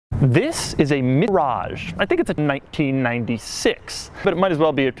This is a Mirage. I think it's a 1996, but it might as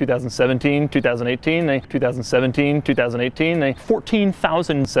well be a 2017, 2018, a 2017, 2018, a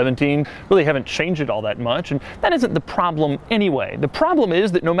 14,017. Really haven't changed it all that much, and that isn't the problem anyway. The problem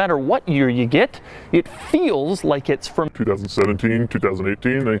is that no matter what year you get, it feels like it's from 2017,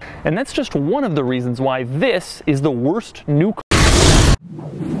 2018, and that's just one of the reasons why this is the worst new car.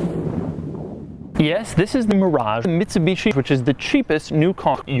 Yes, this is the Mirage Mitsubishi, which is the cheapest new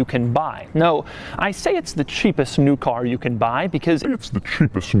car you can buy. No, I say it's the cheapest new car you can buy because it's the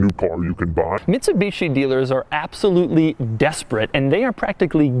cheapest new car you can buy. Mitsubishi dealers are absolutely desperate, and they are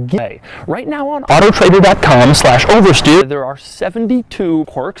practically gay. Right now on autotrader.com/oversteer, there are 72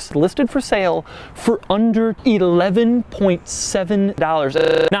 Quirks listed for sale for under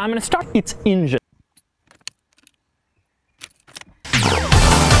 $11.7. Now I'm going to start its engine.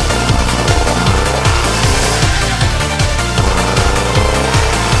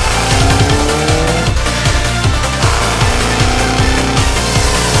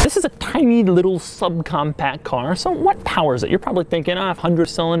 Tiny little subcompact car. So what powers it? You're probably thinking,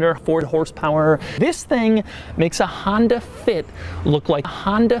 100-cylinder, 4 horsepower. This thing makes a Honda Fit look like a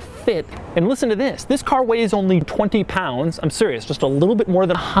Honda Fit. And listen to this. This car weighs only 20 pounds. I'm serious, just a little bit more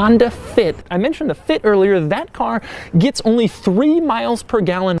than a Honda Fit. I mentioned the Fit earlier. That car gets only 3 miles per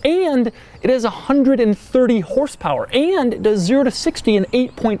gallon, and it has 130 horsepower, and it does 0 to 60 in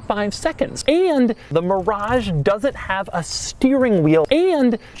 8.5 seconds. And the Mirage doesn't have a steering wheel,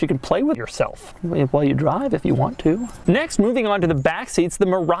 and you can play with yourself while you drive if you want to. Next, moving on to the back seats, the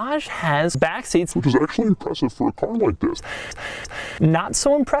Mirage has back seats, which is actually impressive for a car like this. Not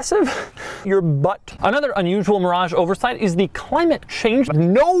so impressive, your butt. Another unusual Mirage oversight is the climate change.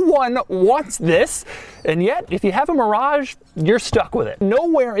 No one wants this, and yet if you have a Mirage, you're stuck with it.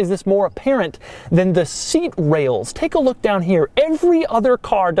 Nowhere is this more apparent than the seat rails. Take a look down here. Every other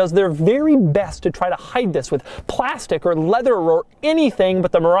car does their very best to try to hide this with plastic or leather or anything,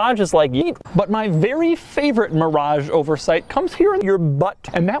 but the Mirage is like, yeet. But my very favorite Mirage oversight comes here in your butt,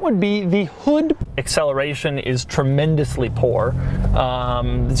 and that would be the hood. Acceleration is tremendously poor.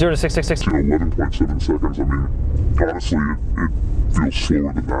 0 to 666 in 11.7 seconds. I mean, honestly, it feels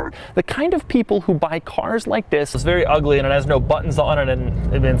slower than that. The kind of people who buy cars like this is very ugly, and it has no buttons on it,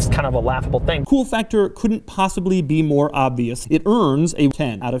 and it's kind of a laughable thing. Cool factor couldn't possibly be more obvious. It earns a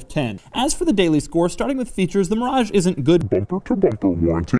 10 out of 10. As for the daily score, starting with features, the Mirage isn't good. Bumper to bumper warranty.